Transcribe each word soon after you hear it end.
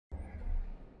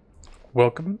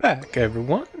Welcome back,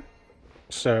 everyone.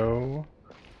 So,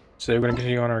 today we're going to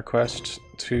continue on our quest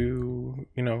to,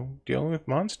 dealing with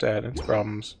Mondstadt and its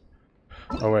problems.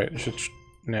 Oh wait, I should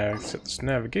now set this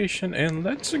navigation and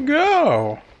let's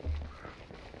go!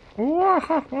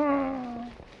 Wahaha!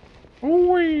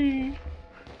 Wee!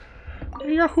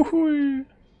 Yahoo!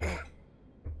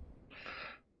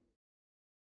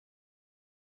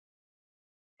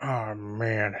 Oh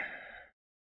man.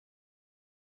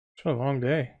 It's been a long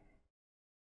day.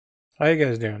 How you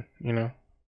guys doing? You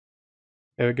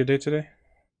have a good day today?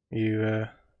 You,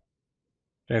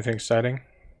 anything exciting?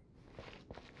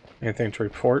 Anything to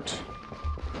report?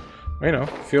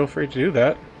 Feel free to do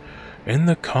that in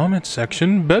the comment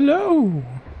section below.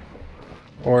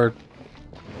 Or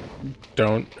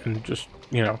don't, and just,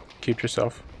 keep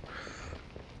yourself.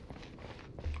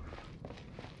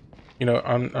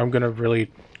 I'm gonna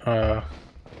really, I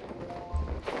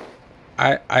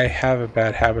have a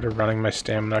bad habit of running my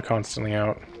stamina constantly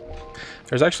out.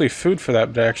 There's actually food for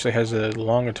that, but it actually has a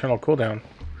long eternal cooldown.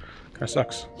 Kinda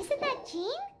sucks. Isn't that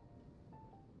Jean?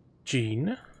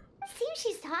 Jean? Seems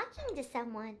she's talking to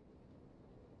someone.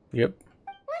 Yep.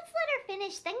 Let's let her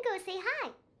finish, then go say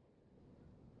hi.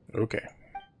 Okay.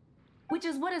 Which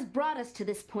is what has brought us to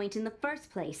this point in the first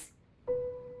place.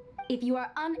 If you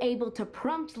are unable to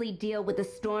promptly deal with the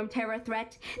storm terror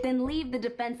threat, then leave the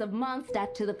defense of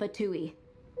Mondstadt to the Ptooey.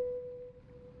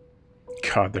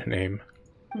 God, their name.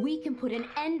 We can put an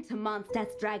end to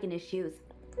Mondstadt's dragon issues.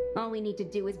 All we need to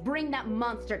do is bring that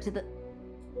monster to the...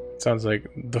 Sounds like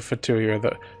the Fatui or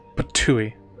the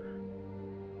Ptooey.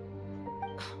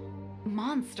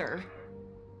 Monster?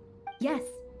 Yes.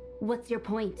 What's your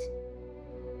point?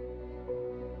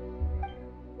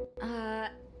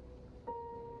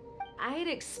 I'd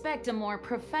expect a more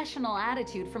professional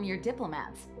attitude from your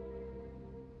diplomats.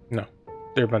 No.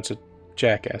 They're a bunch of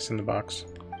jackass in the box.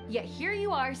 Yet here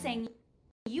you are saying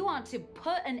you want to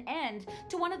put an end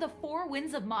to one of the four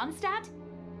winds of Mondstadt?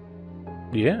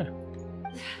 Yeah.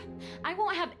 I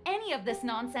won't have any of this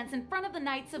nonsense in front of the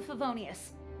Knights of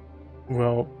Favonius.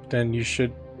 Well, then you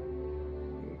should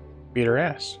beat her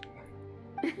ass.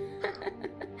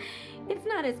 It's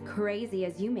not as crazy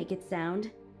as you make it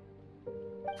sound.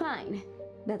 Fine.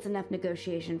 That's enough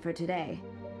negotiation for today.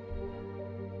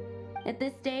 At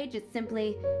this stage, it's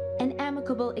simply an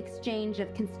amicable exchange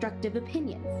of constructive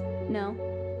opinions, no?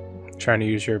 Trying to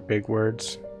use your big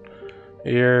words.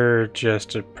 You're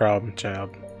just a problem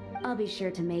child. I'll be sure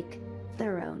to make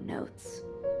thorough notes.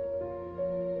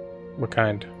 What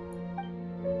kind?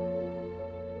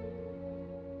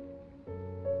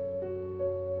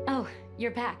 Oh,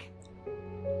 you're back.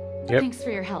 Yep. Thanks for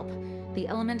your help. The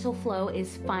elemental flow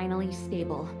is finally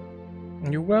stable.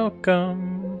 You're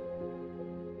welcome.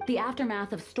 The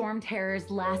aftermath of Storm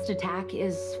Terror's last attack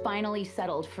is finally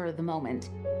settled for the moment.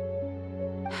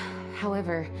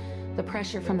 However, the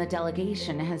pressure from the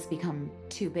delegation has become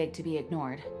too big to be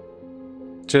ignored.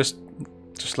 Just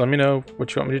let me know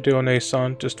what you want me to do on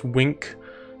Aeson. Just wink,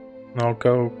 and I'll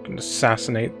go and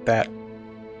assassinate that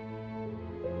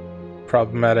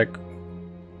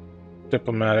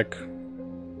diplomatic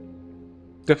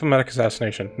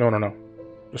assassination. No.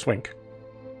 Just wink.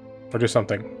 Or do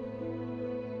something.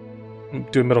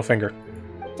 Do a middle finger.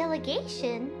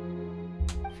 Delegation?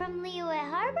 From Liyue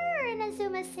Harbor or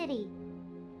Inazuma City?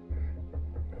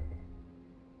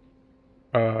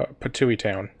 Ptooey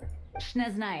Town.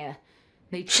 Shneznaya.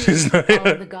 They choose to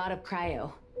follow the god of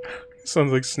Cryo.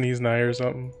 Sounds like Sneeze Nye or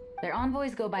something. Their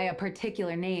envoys go by a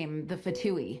particular name, the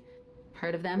Fatui.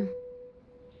 Heard of them?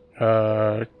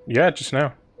 Yeah, just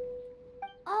now.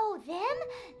 Oh, them?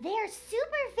 They're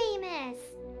super famous.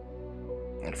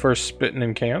 For spitting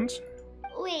in cans?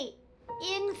 Wait,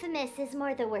 infamous is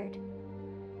more the word.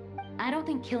 I don't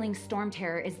think killing Storm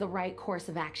Terror is the right course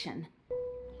of action.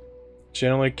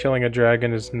 Generally, killing a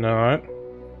dragon is not.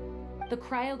 The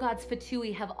Cryo Gods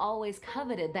Fatui have always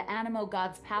coveted the Animo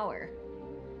God's power.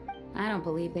 I don't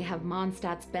believe they have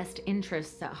Mondstadt's best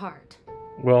interests at heart.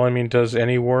 Well, I mean, does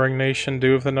any warring nation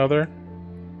do with another?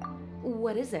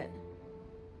 What is it?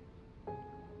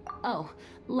 Oh,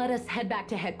 let us head back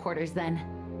to headquarters then.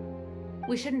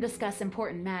 We shouldn't discuss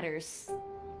important matters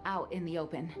out in the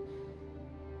open.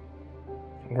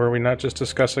 Were we not just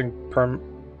discussing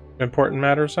important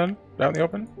matters then, out in the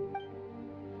open?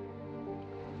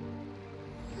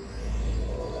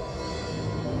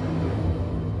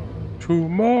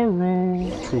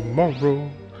 Tomorrow.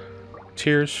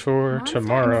 Tears for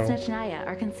tomorrow. Mondstadt and Snezhnaya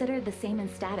are considered the same in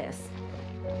status.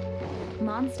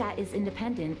 Mondstadt is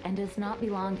independent and does not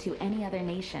belong to any other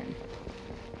nation.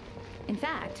 In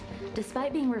fact,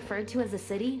 despite being referred to as a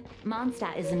city,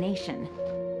 Mondstadt is a nation.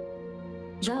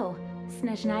 Though,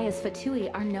 Snezhnaya's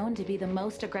Fatui are known to be the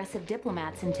most aggressive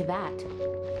diplomats in Tibet.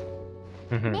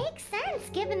 Makes sense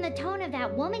given the tone of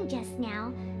that woman just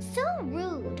now. So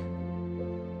rude.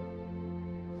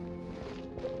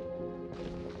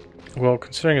 Well,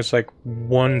 considering it's like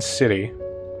one city,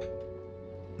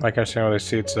 like I understand how they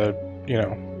see it's a, you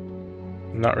know,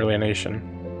 not really a nation.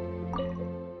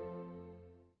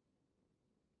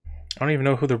 I don't even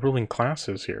know who the ruling class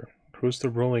is here. Who's the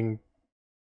ruling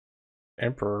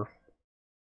emperor?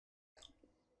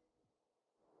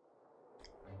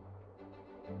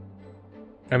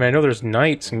 I mean, I know there's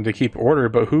knights and to keep order,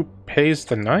 but who pays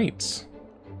the knights?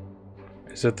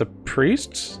 Is it the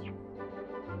priests?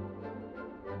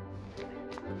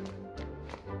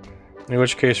 In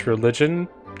which case, religion?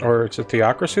 Or is it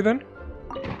theocracy then?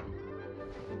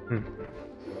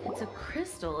 It's a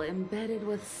crystal embedded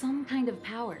with some kind of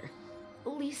power.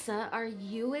 Lisa, are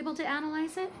you able to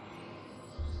analyze it?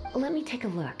 Let me take a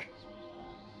look.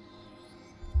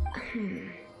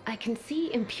 I can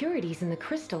see impurities in the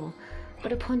crystal,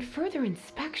 but upon further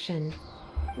inspection...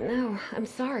 No, I'm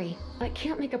sorry. I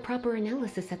can't make a proper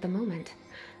analysis at the moment.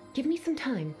 Give me some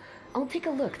time. I'll take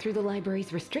a look through the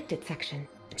library's restricted section.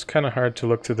 It's kind of hard to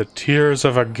look through the tears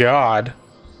of a god.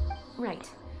 Right.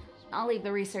 I'll leave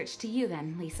the research to you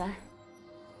then, Lisa.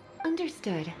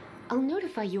 Understood. I'll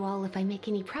notify you all if I make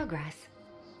any progress.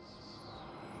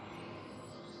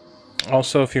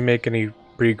 Also, if you make any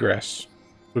regress,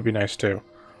 would be nice too.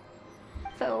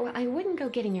 Though I wouldn't go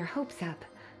getting your hopes up.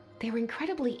 They're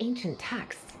incredibly ancient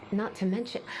texts, not to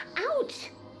mention...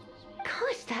 Ouch!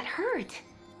 Gosh, that hurt!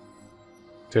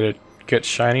 Did it get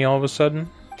shiny all of a sudden?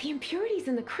 The impurities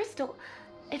in the crystal...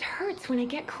 It hurts when I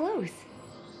get close.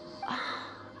 Ah,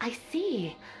 I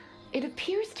see. It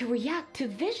appears to react to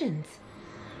visions.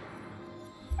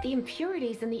 The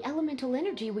impurities and the elemental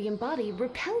energy we embody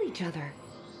repel each other.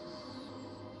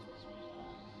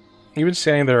 You've been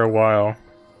standing there a while.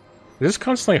 Is this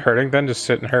constantly hurting then, just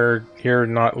sitting here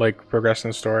not like progressing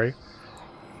the story?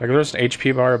 Like if there's an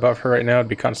HP bar above her right now, it'd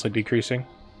be constantly decreasing.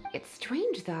 It's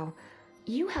strange though.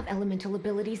 You have elemental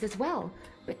abilities as well,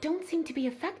 but don't seem to be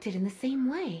affected in the same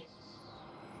way.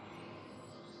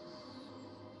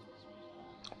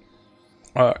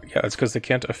 Yeah, that's because they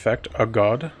can't affect a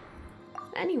god.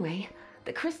 Anyway,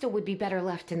 the crystal would be better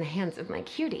left in the hands of my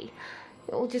cutie.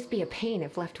 It will just be a pain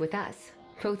if left with us,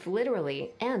 both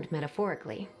literally and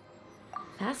metaphorically.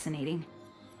 Fascinating.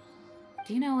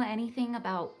 Do you know anything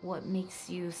about what makes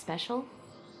you special?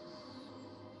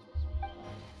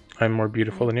 I'm more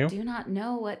beautiful than you? I do not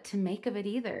know what to make of it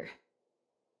either.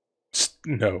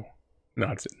 No.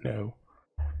 Not no.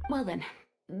 Well then,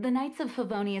 the Knights of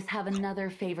Favonius have another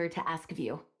favor to ask of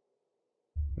you.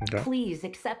 Okay. Please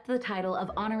accept the title of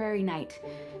Honorary Knight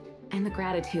and the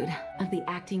gratitude of the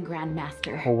Acting Grand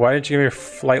Master. Well, why did you give me a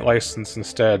flight license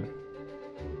instead?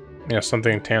 You know,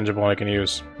 something tangible I can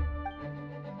use.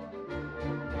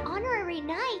 Honorary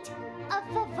Knight of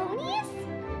Favonius?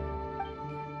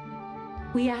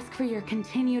 We ask for your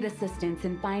continued assistance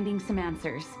in finding some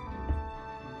answers.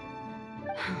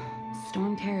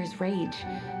 Storm Terror's rage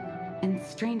and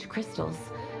strange crystals.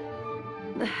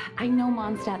 I know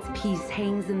Mondstadt's peace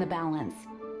hangs in the balance.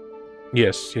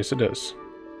 Yes, yes it does.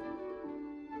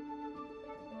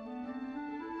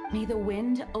 May the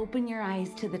wind open your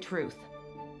eyes to the truth.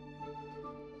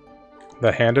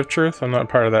 The Hand of Truth? I'm not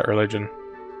part of that religion.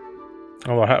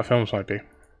 Although Hat Films might be.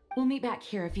 We'll meet back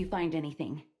here if you find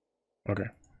anything. Okay.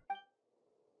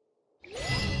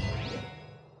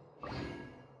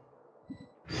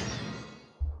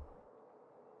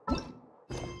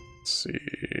 Let's see.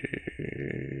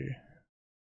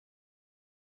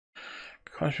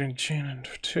 Conjuring Gene and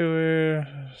Ptooey.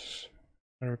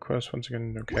 My request once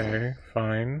again. Okay,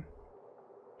 fine.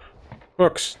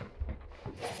 Books.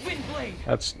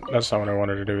 That's not what I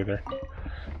wanted to do either.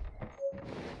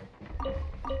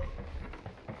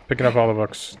 Picking up all the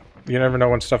books. You never know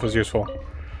when stuff is useful.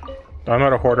 I'm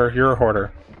not a hoarder. You're a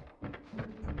hoarder.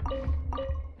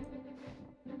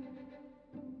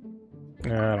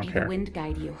 Yeah, I don't May care. the wind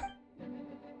guide you.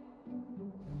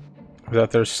 Is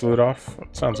that their sloot off?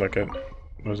 It sounds like it,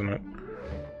 wasn't it?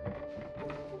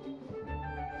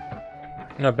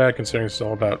 Not bad considering it's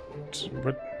all about...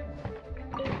 What?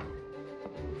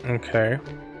 Okay.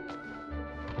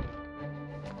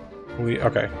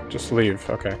 Okay, just leave,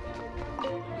 okay.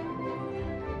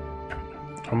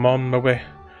 I'm on my way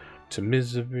to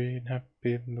misery and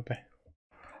happy in the way.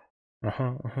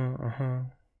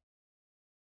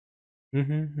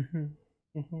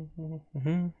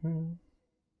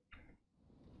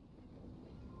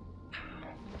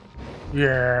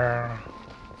 Yeah.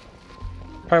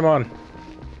 Paimon.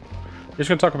 You're just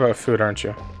gonna talk about food, aren't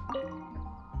you?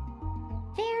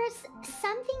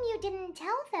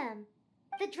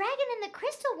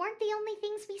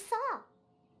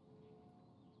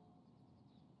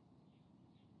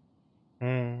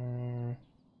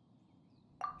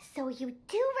 So you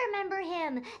do remember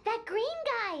him, that green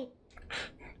guy.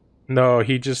 No,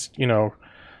 he just, you know,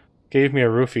 gave me a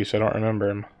roofie, so I don't remember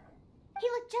him. He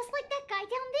looked just like that guy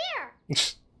down there.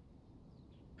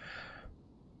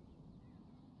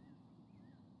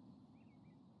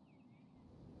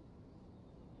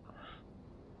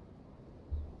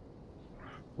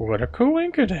 What a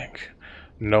coinkydink.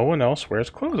 No one else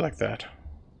wears clothes like that.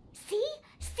 See?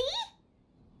 See?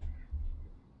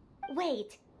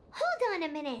 Wait, hold on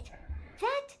a minute.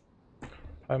 That...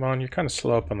 I'm on, you're kind of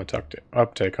slow up on the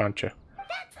uptake, aren't you?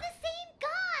 That's the same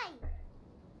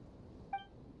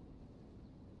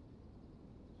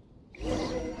guy!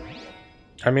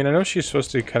 I mean, I know she's supposed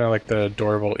to be kind of like the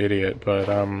adorable idiot, but,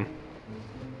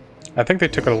 I think they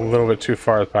took it a little bit too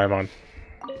far with Paimon.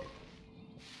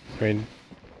 I mean...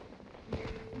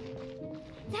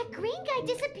 That green guy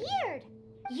disappeared!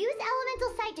 Use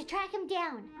elemental sight to track him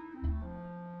down.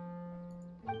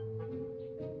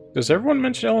 Does everyone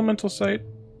mention elemental sight?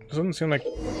 Doesn't seem like...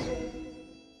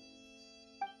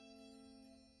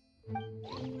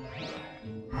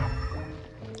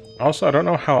 Also, I don't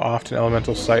know how often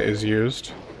elemental sight is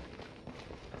used.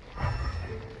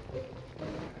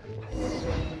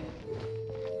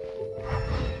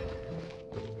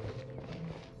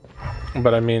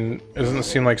 But I mean, it doesn't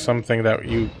seem like something that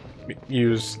you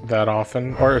use that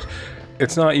often. Or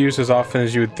it's not used as often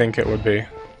as you would think it would be.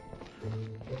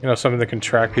 You know, something that can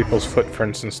track people's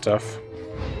footprints and stuff.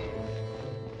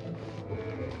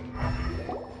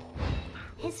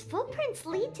 His footprints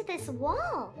lead to this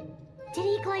wall. Did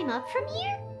he climb up from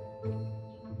here?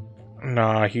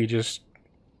 Nah, he just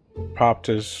popped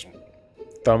his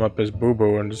thumb up his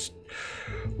boo-boo and just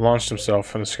launched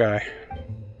himself in the sky.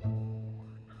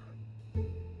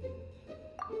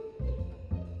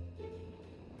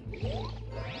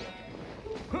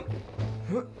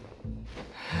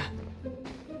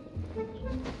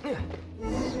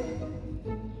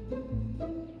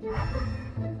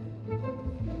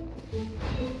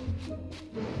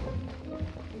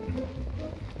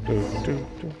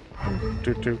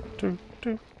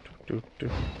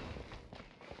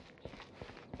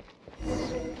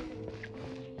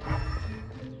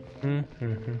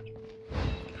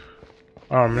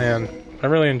 Oh man, I'm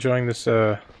really enjoying this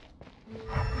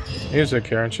music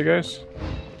here, aren't you guys?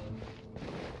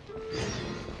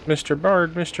 Mr.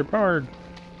 Bard, Mr. Bard.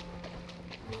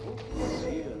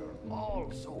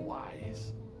 All so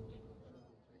wise.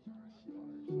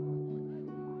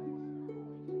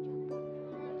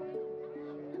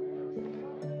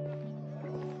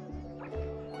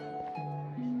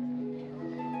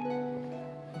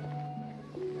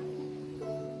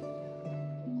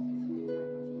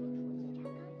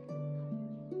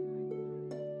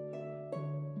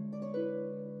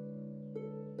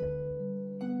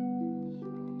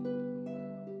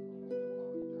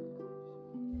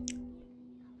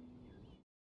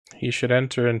 He should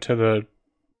enter into the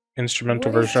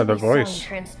instrumental version of the voice.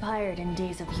 Transpired in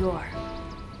days of yore,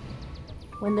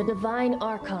 when the divine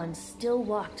archons still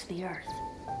walked the earth.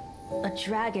 A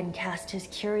dragon cast his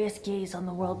curious gaze on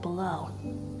the world below,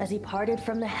 as he parted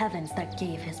from the heavens that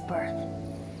gave his birth.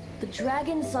 The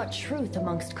dragon sought truth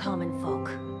amongst common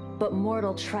folk, but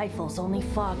mortal trifles only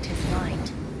fogged his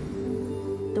mind.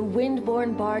 The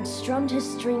wind-born bard strummed his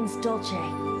strings dulce,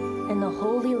 and the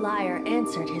holy lyre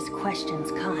answered his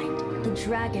questions kind. The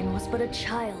dragon was but a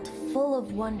child full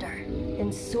of wonder,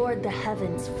 and soared the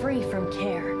heavens free from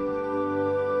care.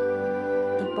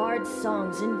 The bard's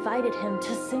songs invited him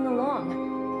to sing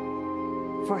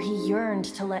along, for he yearned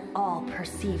to let all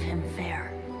perceive him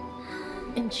fair.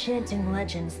 Enchanting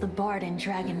legends the bard and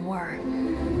dragon were,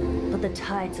 but the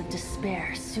tides of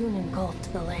despair soon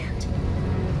engulfed the land.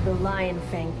 The lion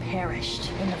fang perished,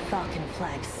 and the falcon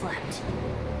flag slept,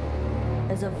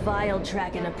 as a vile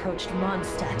dragon approached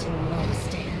Mondstadt in lone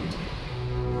stand.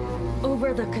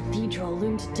 Over the cathedral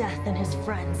loomed death and his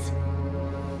friends.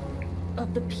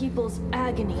 Of the people's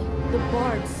agony, the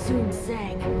bard soon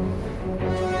sang.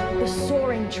 The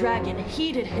soaring dragon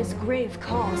heeded his grave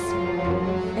calls,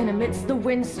 and amidst the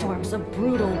windstorms a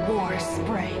brutal war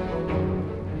sprang.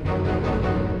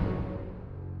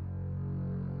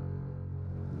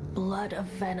 Blood of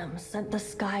venom sent the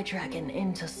sky dragon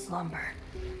into slumber,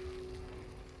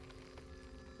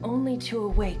 only to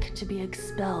awake to be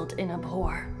expelled in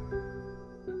abhor.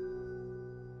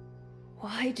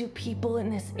 Why do people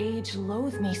in this age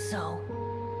loathe me so?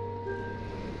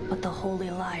 But the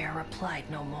holy lyre replied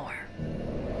no more.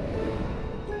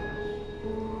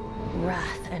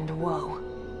 Wrath and woe,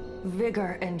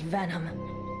 vigor and venom,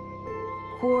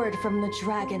 poured from the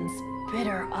dragon's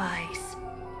bitter eyes.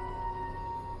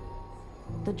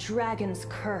 The dragon's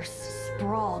curse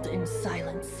sprawled in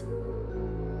silence.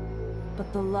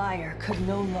 But the liar could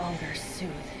no longer soothe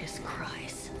his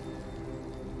cries.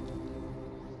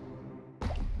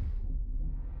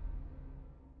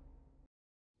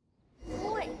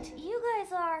 Wait, you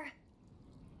guys are...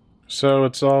 So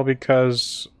it's all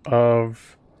because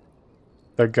of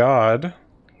the god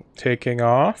taking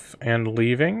off and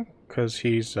leaving because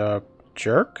he's a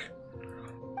jerk?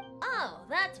 Oh,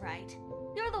 that's right.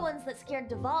 You're the ones that scared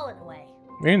Dvalin away.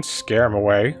 We didn't scare him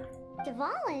away.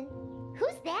 Dvalin?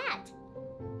 Who's that?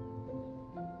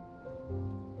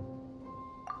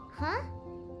 Huh?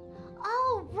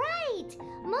 Oh, right!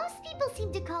 Most people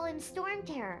seem to call him Storm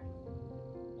Terror.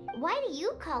 Why do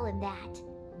you call him that?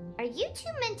 Are you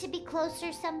two meant to be close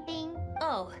or something?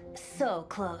 Oh, so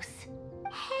close.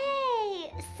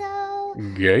 Hey, so...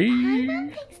 Gay?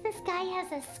 Paimon thinks this guy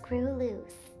has a screw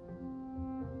loose.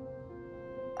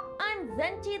 I'm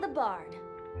Venti the Bard.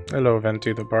 Hello,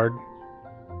 Venti the Bard.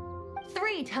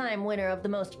 3-time winner of the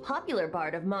most popular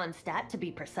bard of Mondstadt, to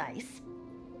be precise.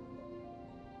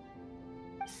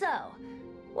 So,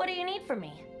 what do you need from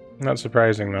me? Not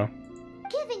surprising, though.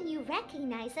 Given you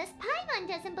recognize us, Paimon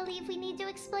doesn't believe we need to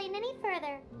explain any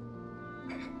further.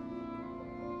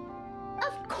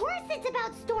 Of course it's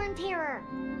about Storm Terror!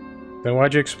 Then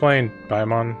why'd you explain,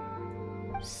 Paimon?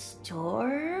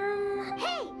 Storm?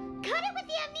 Hey! Cut it with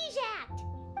the Amnesia Act!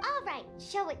 Alright,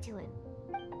 show it to him.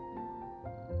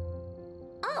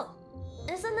 Oh,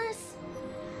 isn't this...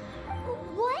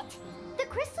 What? The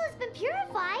crystal has been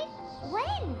purified?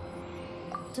 When?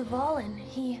 Dvalin,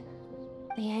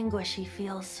 the anguish he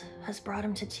feels has brought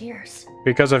him to tears.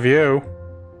 Because of you.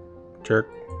 Jerk.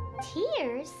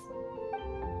 Tears?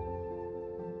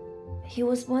 He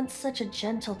was once such a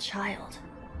gentle child,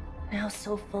 now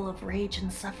so full of rage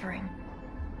and suffering.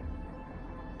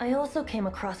 I also came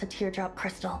across a teardrop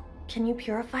crystal. Can you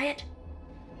purify it?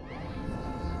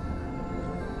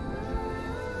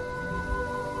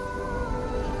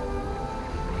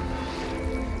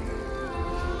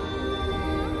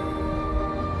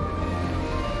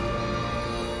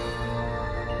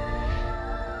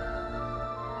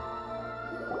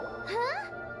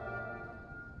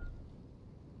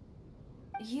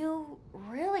 You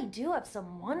really do have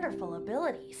some wonderful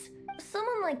abilities.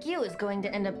 Someone like you is going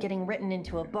to end up getting written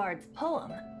into a bard's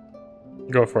poem.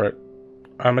 Go for it.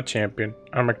 I'm a champion.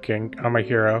 I'm a king. I'm a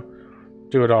hero.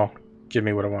 Do it all. Give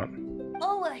me what I want.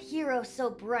 Oh, a hero so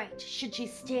bright should she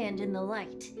stand in the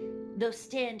light. Though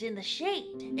stand in the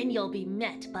shade, and you'll be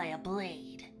met by a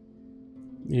blade.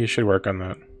 You should work on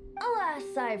that.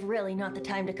 Alas, I've really not the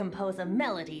time to compose a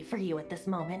melody for you at this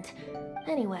moment.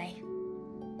 Anyway,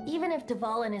 even if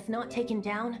Dvalin is not taken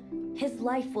down, his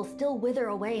life will still wither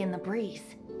away in the breeze.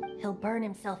 He'll burn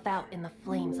himself out in the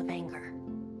flames of anger.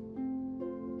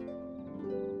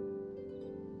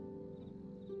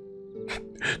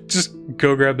 Just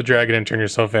go grab the dragon and turn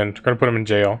yourself in. We're gonna put him in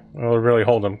jail. We'll really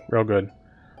hold him real good.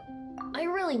 I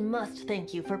really must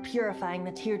thank you for purifying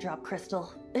the teardrop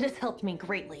crystal. It has helped me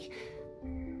greatly.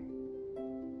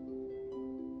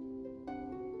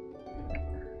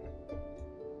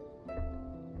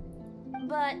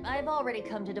 But I've already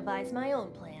come to devise my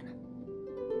own plan.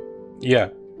 Yeah,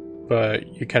 but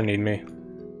you kinda need me.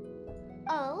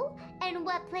 Oh, and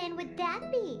what plan would that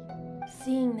be?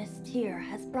 Seeing this tear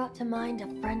has brought to mind a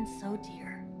friend so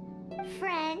dear.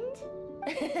 Friend?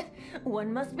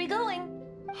 One must be going.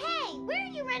 Hey, where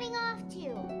are you running off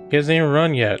to? He hasn't even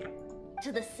run yet.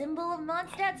 To the symbol of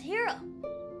Mondstadt's hero.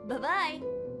 Bye-bye.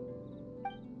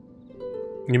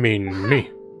 You mean me?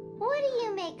 What do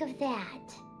you make of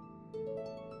that?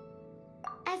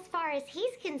 As far as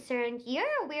he's concerned, you're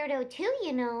a weirdo too,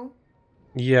 you know.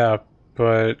 Yeah,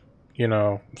 but, you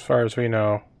know, as far as we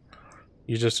know,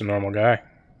 you're just a normal guy.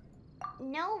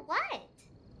 Know what?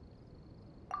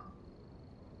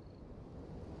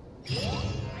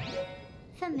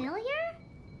 Familiar?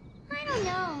 I don't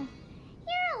know.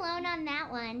 You're alone on that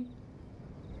one.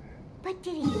 But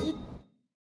did he...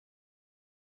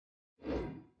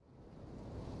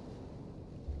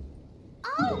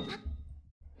 Oh!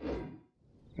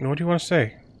 What do you want to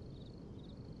say?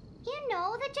 You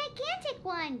know, the gigantic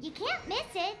one. You can't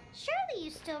miss it. Surely you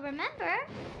still remember.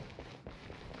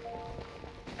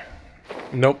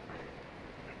 Nope.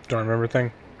 Don't remember a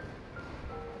thing.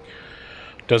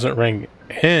 Doesn't ring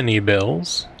any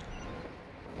bells.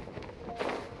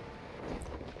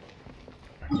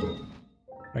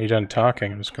 Are you done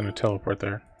talking? I'm just going to teleport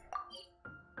there.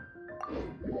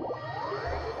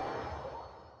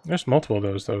 There's multiple of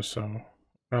those, though, so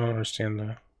I don't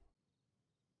understand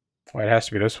why it has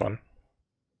to be this one.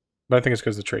 But I think it's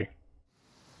because of the tree.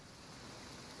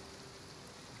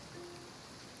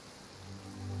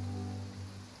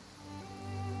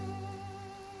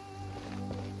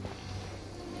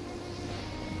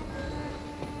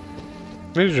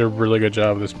 They did a really good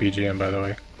job with this BGM, by the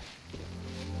way.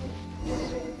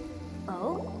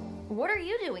 Oh? What are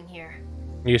you doing here?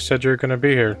 You said you were gonna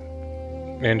be here,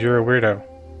 and you're a weirdo.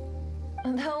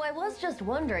 Though I was just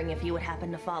wondering if you would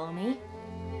happen to follow me.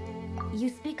 You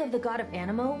speak of the god of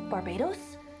Animo,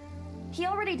 Barbados? He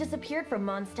already disappeared from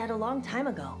Mondstadt a long time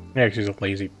ago. Yeah, 'cause he's a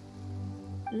lazy.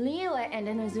 Liyue and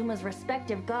Inazuma's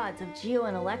respective gods of Geo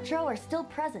and Electro are still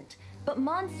present, but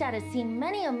Mondstadt has seen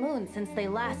many a moon since they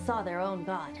last saw their own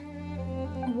god.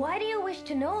 Why do you wish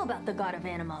to know about the god of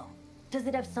Animo? Does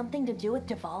it have something to do with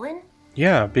Dvalin?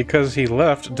 Yeah, because he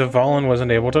left, Dvalin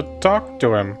wasn't able to talk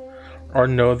to him, or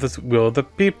know the will of the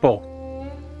people.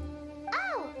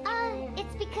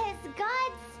 It's because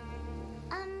gods,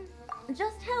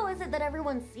 Just how is it that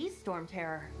everyone sees Storm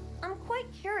Terror? I'm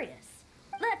quite curious.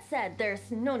 That said,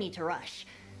 there's no need to rush.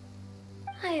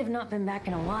 I have not been back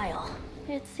in a while.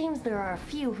 It seems there are a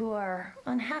few who are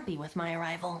unhappy with my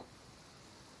arrival.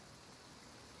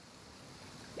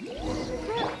 Lind,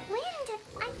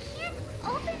 I can't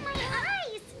open my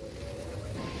eyes!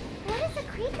 What is a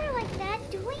creature like that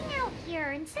doing out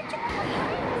here in such a cold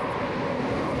place?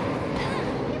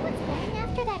 It was going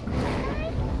after that cool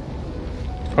guy?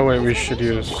 Oh wait, we should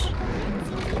use... Seems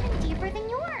even deeper than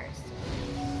yours.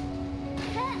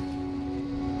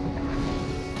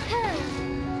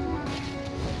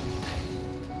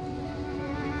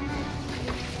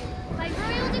 By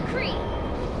royal decree.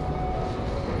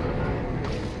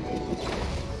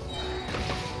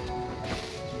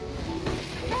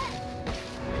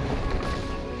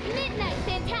 Midnight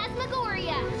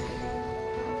Phantasmagoria.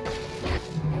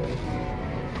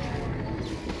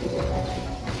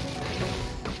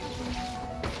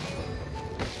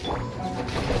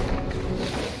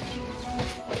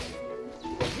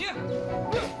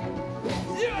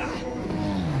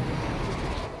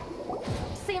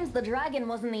 Seems the dragon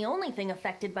wasn't the only thing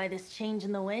affected by this change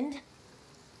in the wind.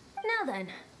 Now then,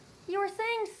 you were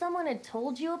saying someone had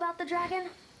told you about the dragon?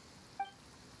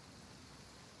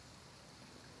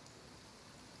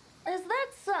 Is that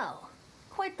so?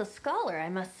 Quite the scholar, I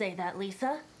must say that,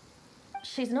 Lisa.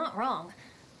 She's not wrong.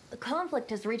 The conflict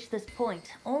has reached this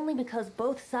point only because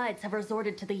both sides have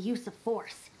resorted to the use of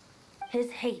force.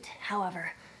 His hate,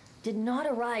 however, did not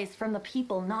arise from the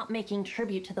people not making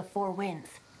tribute to the Four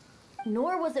Winds.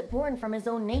 Nor was it born from his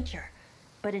own nature,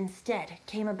 but instead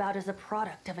came about as a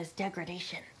product of his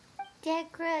degradation.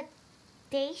 Degradation?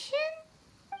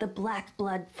 The black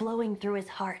blood flowing through his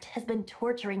heart has been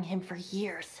torturing him for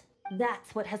years.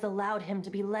 That's what has allowed him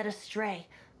to be led astray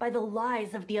by the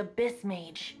lies of the Abyss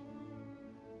Mage.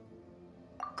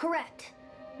 Correct.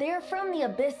 They are from the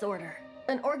Abyss Order,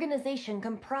 an organization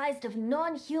comprised of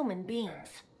non-human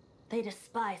beings. They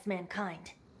despise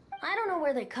mankind. I don't know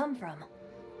where they come from.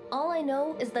 All I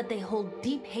know is that they hold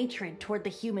deep hatred toward the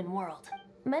human world.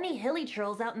 Many hilly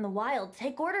trolls out in the wild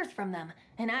take orders from them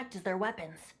and act as their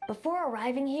weapons. Before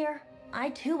arriving here, I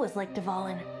too was like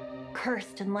Dvalin,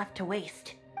 cursed and left to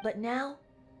waste. But now,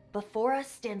 before us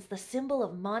stands the symbol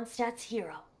of Mondstadt's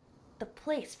hero, the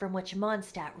place from which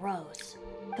Mondstadt rose.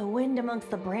 The wind amongst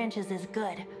the branches is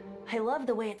good. I love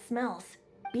the way it smells.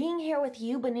 Being here with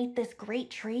you beneath this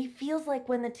great tree feels like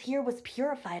when the tear was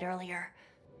purified earlier.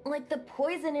 Like the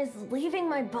poison is leaving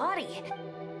my body.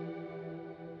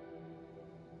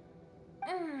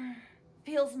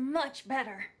 Feels much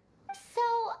better. So,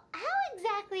 how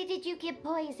exactly did you get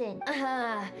poisoned?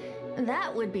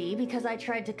 That would be because I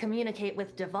tried to communicate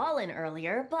with Dvalin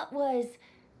earlier, but was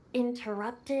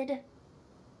interrupted.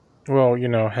 Well, you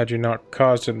know, had you not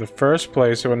caused it in the first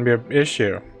place, it wouldn't be an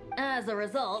issue. As a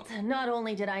result, not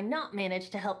only did I not manage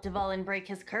to help Dvalin break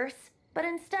his curse, but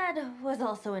instead was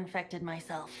also infected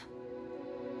myself.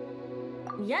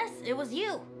 Yes, it was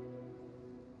you.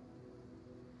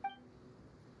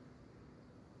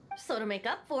 So to make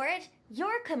up for it,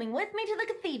 you're coming with me to the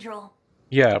cathedral.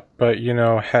 Yeah, but you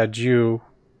know, had you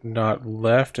not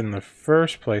left in the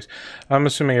first place, I'm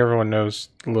assuming everyone knows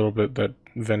a little bit that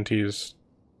Venti is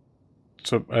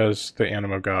as the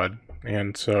Animo god,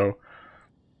 and so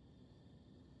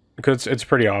because it's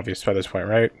pretty obvious by this point,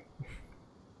 right?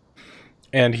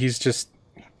 And he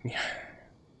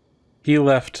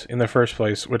left in the first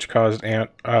place, which caused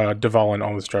Dvalin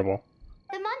all this trouble.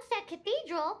 The Mondstadt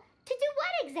Cathedral? To do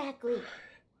what exactly?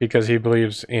 Because he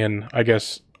believes in, I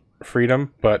guess,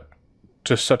 freedom, but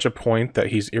to such a point that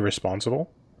he's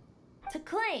irresponsible. To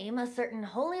claim a certain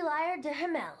holy lyre de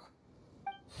Himmel.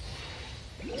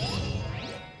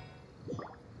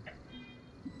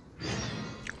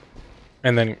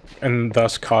 And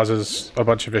thus causes a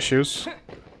bunch of issues.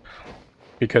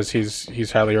 Because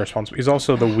he's highly irresponsible. He's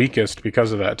also the weakest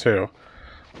because of that too.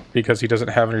 because he doesn't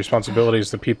have any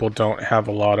responsibilities, the people don't have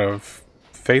a lot of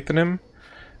faith in him,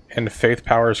 and faith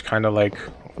power is kind of like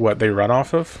what they run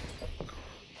off of.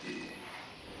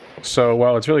 So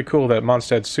while it's really cool that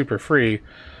Mondstadt's super free,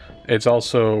 it's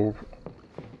also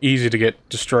easy to get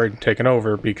destroyed and taken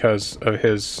over because of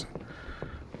his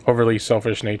overly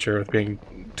selfish nature of being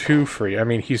too free. I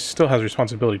mean, he still has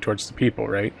responsibility towards the people,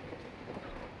 right?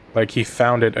 Like, he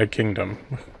founded a kingdom.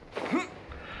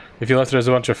 If you left it as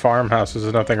a bunch of farmhouses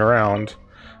and nothing around,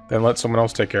 then let someone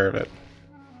else take care of it.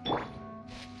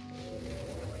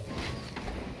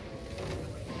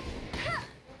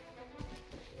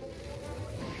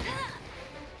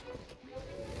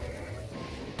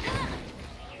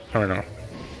 I don't know.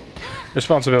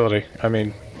 Responsibility. I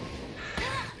mean,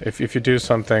 if you do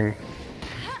something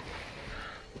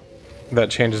that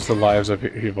changes the lives of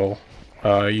people,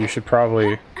 you should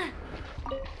probably,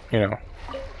 you know,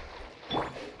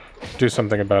 do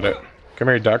something about it. Come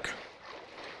here, duck.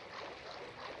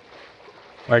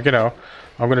 Like, you know,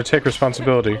 I'm gonna take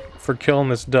responsibility for killing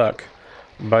this duck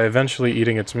by eventually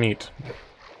eating its meat.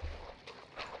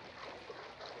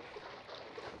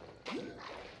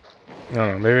 I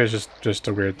don't know, maybe it's just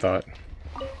a weird thought.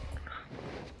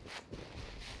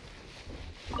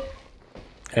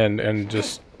 And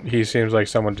just, he seems like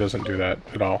someone doesn't do that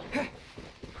at all.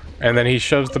 And then he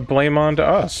shoves the blame on to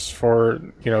us for,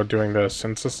 you know, doing this.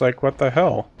 And it's just like, what the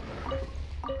hell?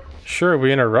 Sure,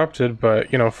 we interrupted,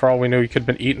 but, you know, for all we knew, he could have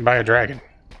been eaten by a dragon.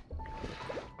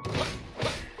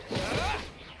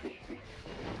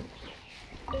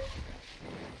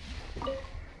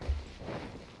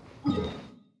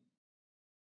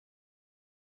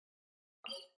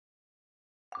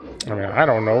 I mean, I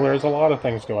don't know. There's a lot of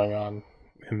things going on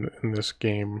in this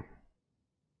game.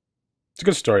 It's a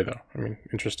good story, though. I mean,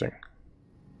 interesting.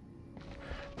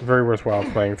 Very worthwhile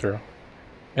playing through.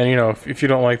 And, you know, if you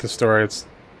don't like the story,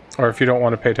 or if you don't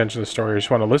want to pay attention to the story, or just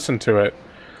want to listen to it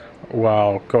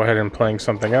while go ahead and playing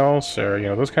something else, or, you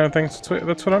know, those kind of things,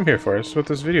 that's what I'm here for. That's what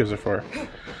this videos are for.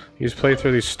 You just play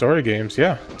through these story games.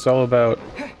 Yeah, it's all about,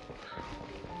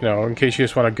 you know, in case you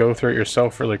just want to go through it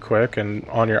yourself really quick and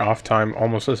on your off time,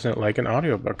 almost listen to it like an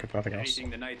audiobook, if nothing else. Anything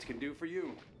the knights can do for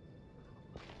you.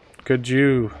 Could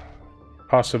you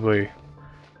possibly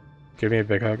give me a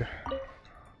big hug?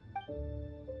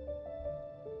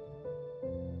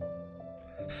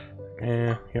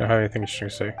 Yeah, you don't have anything interesting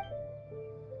to say.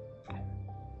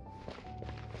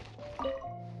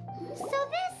 So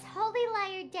this Holy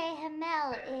Lyre de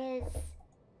Himmel is...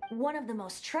 One of the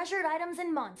most treasured items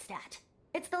in Mondstadt.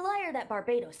 It's the lyre that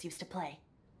Barbados used to play.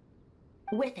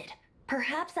 With it,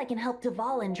 perhaps I can help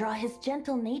Dvalin draw his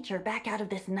gentle nature back out of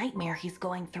this nightmare he's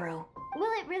going through.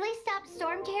 Will it really stop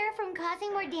Storm Terror from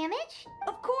causing more damage?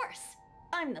 Of course!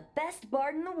 I'm the best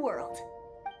bard in the world.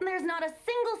 There's not a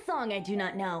single song I do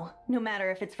not know, no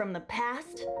matter if it's from the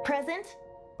past, present,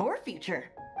 or future.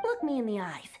 Look me in the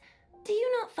eyes. Do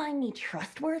you not find me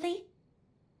trustworthy?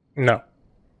 No.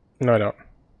 No, I don't.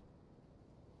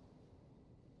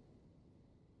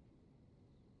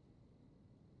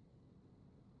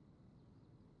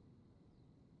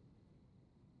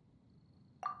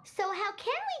 So how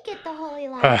can we get the Holy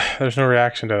Lyre? There's no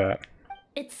reaction to that.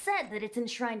 It's said that it's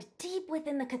enshrined deep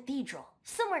within the cathedral,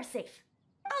 somewhere safe.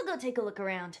 I'll go take a look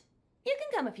around. You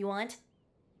can come if you want.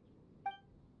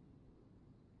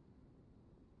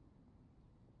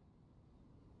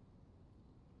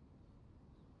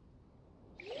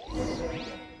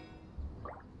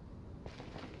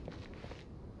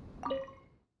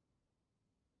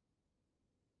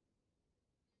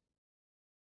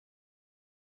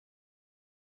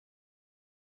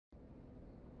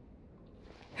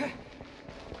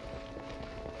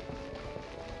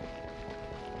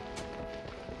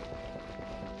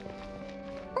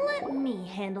 Let me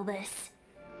handle this.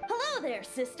 Hello there,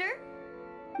 sister.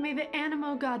 May the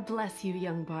Animo God bless you,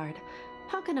 young bard.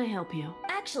 How can I help you?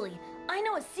 Actually, I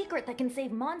know a secret that can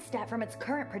save Mondstadt from its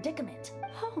current predicament.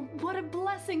 Oh, what a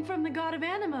blessing from the god of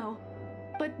Animo.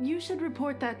 But you should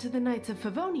report that to the Knights of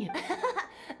Favonian.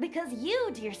 Because you,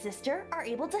 dear sister, are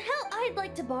able to help. I'd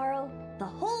like to borrow the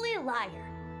Holy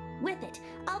Lyre. With it,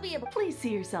 I'll be able... Please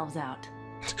see yourselves out.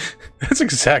 That's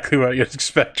exactly what you'd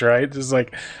expect, right? Just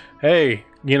like, hey,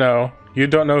 you know, you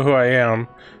don't know who I am.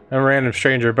 I'm a random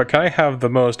stranger, but can I have the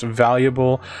most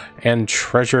valuable and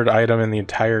treasured item in the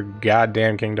entire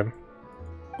goddamn kingdom?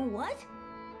 What?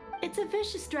 It's a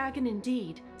vicious dragon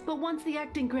indeed, but once the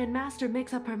acting Grand Master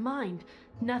makes up her mind,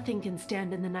 nothing can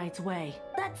stand in the knight's way.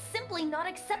 That's simply not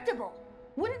acceptable.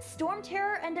 Wouldn't Storm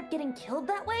Terror end up getting killed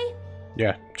that way?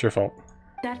 Yeah, it's your fault.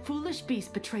 That foolish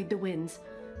beast betrayed the winds.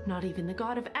 Not even the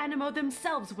god of Animo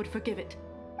themselves would forgive it.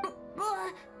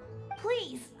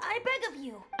 please, I beg of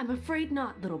you. I'm afraid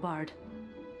not, little bard.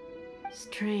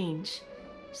 Strange.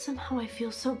 Somehow I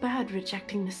feel so bad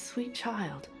rejecting this sweet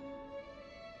child.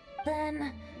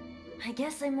 Then, I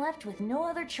guess I'm left with no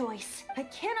other choice. I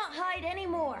cannot hide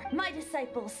anymore, my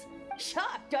disciples.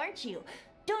 Shocked, aren't you?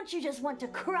 Don't you just want to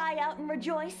cry out and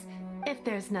rejoice? If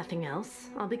there's nothing else,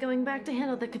 I'll be going back to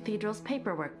handle the cathedral's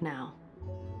paperwork now.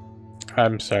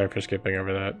 I'm sorry for skipping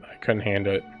over that. I couldn't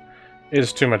handle it.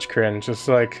 It's too much cringe. It's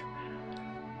like,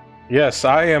 yes,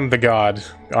 I am the god.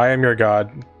 I am your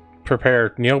god.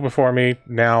 Prepare. Kneel before me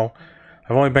now.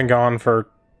 I've only been gone for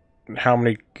how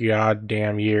many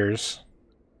goddamn years?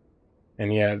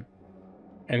 And yet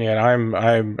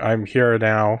I'm here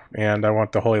now, and I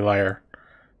want the holy lyre.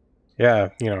 Yeah,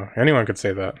 you know, anyone could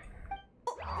say that.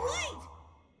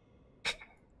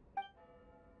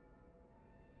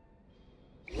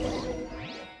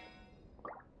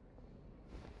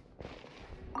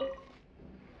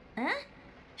 Huh?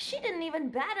 She didn't even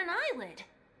bat an eyelid.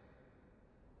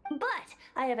 But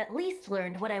I have at least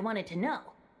learned what I wanted to know.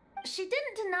 She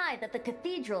didn't deny that the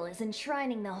cathedral is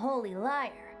enshrining the holy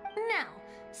lyre. Now,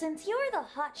 since you're the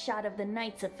hotshot of the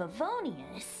Knights of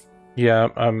Favonius... Yeah,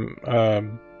 I'm,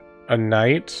 a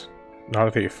knight, not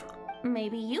a thief.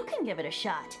 maybe you can give it a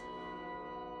shot.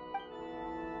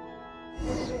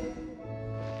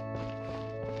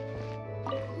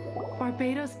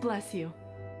 Barbados bless you.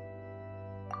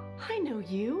 I know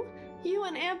you. You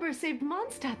and Amber saved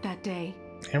Mondstadt that day.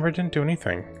 Amber didn't do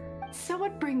anything. So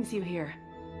what brings you here?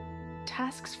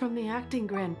 Tasks from the acting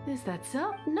grin. Is that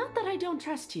so? Not that I don't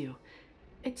trust you.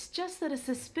 It's just that a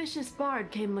suspicious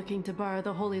bard came looking to borrow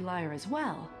the holy lyre as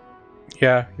well.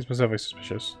 Yeah, he's specifically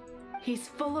suspicious. He's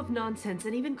full of nonsense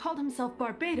and even called himself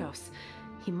Barbados.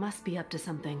 He must be up to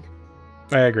something.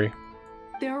 I agree.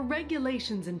 There are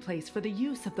regulations in place for the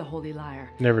use of the holy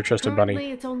lyre. Never trusted Currently,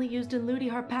 Bunny. it's only used in Ludi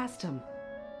Harpastum.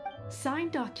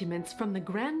 Signed documents from the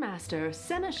Grand Master,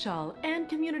 Seneschal, and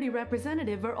community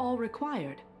representative are all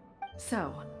required.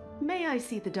 So, may I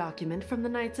see the document from the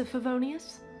Knights of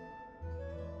Favonius?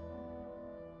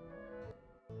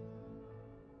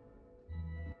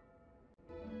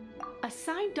 A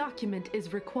signed document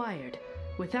is required.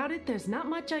 Without it, there's not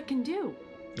much I can do.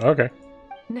 Okay.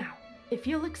 Now, if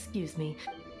you'll excuse me.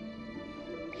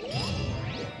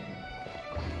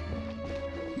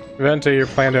 Venti, your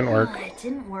plan didn't work. It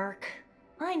didn't work.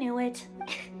 I knew it.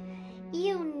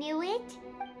 You knew it?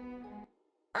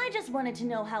 I just wanted to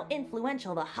know how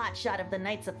influential the hotshot of the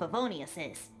Knights of Favonius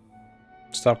is.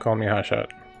 Stop calling me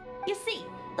hotshot. You see,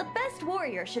 the best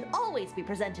warrior should always be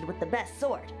presented with the best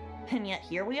sword. And yet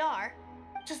here we are.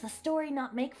 Does the story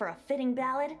not make for a fitting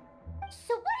ballad?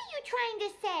 So what are you trying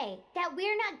to say? That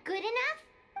we're not good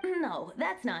enough? No,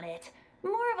 that's not it.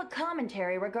 More of a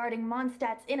commentary regarding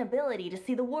Mondstadt's inability to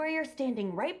see the warrior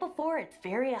standing right before its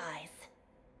very eyes.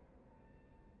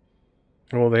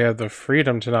 Well, they have the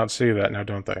freedom to not see that now,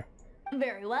 don't they?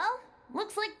 Very well.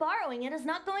 Looks like borrowing it is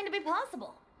not going to be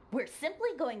possible. We're simply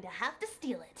going to have to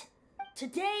steal it.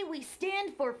 Today we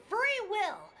stand for free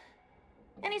will.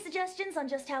 Any suggestions on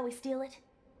just how we steal it?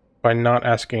 By not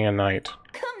asking a knight.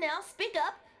 Come now, speak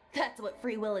up. That's what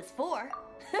free will is for.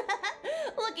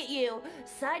 Look at you,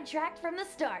 sidetracked from the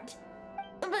start.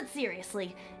 But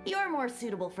seriously, you're more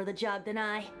suitable for the job than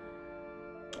I.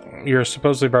 You're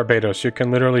supposedly Barbados. You can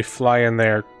literally fly in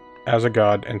there as a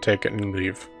god and take it and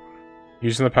leave.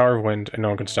 Using the power of wind, and no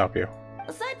one can stop you.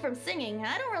 Aside from singing,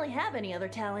 I don't really have any other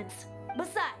talents.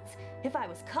 Besides, if I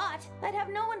was caught, I'd have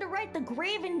no one to right the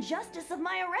grave injustice of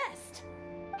my arrest.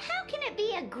 How can it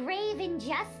be a grave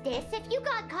injustice if you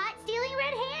got caught stealing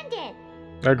red-handed?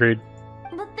 Agreed.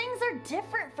 But things are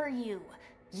different for you.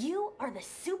 You are the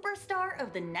superstar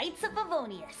of the Knights of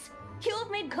Favonius. You have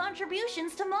made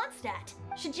contributions to Mondstadt.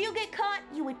 Should you get caught,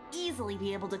 you would easily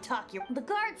be able to talk the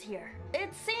guards here. It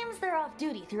seems they're off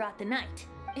duty throughout the night.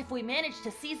 If we manage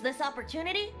to seize this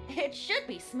opportunity, it should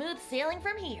be smooth sailing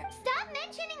from here. Stop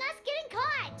mentioning us getting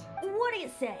caught! What do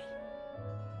you say?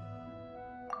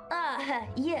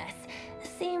 Yes.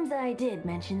 Seems I did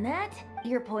mention that.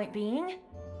 Your point being?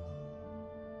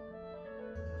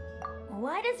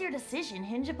 Why does your decision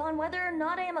hinge upon whether or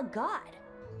not I am a god?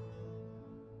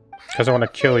 Because I want to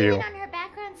kill you. On her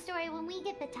background story when we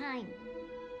get the time.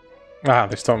 Ah,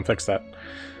 they still haven't fixed that.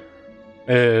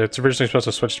 It's originally supposed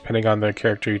to switch depending on the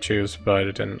character you choose, but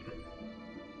it didn't.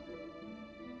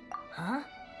 Huh?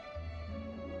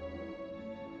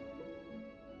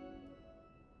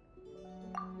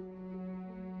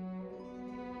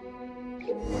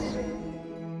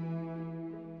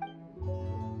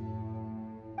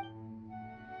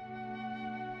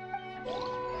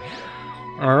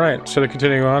 Alright, so to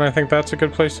continue on, I think that's a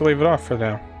good place to leave it off for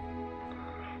now.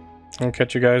 I'll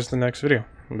catch you guys in the next video.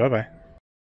 Bye-bye.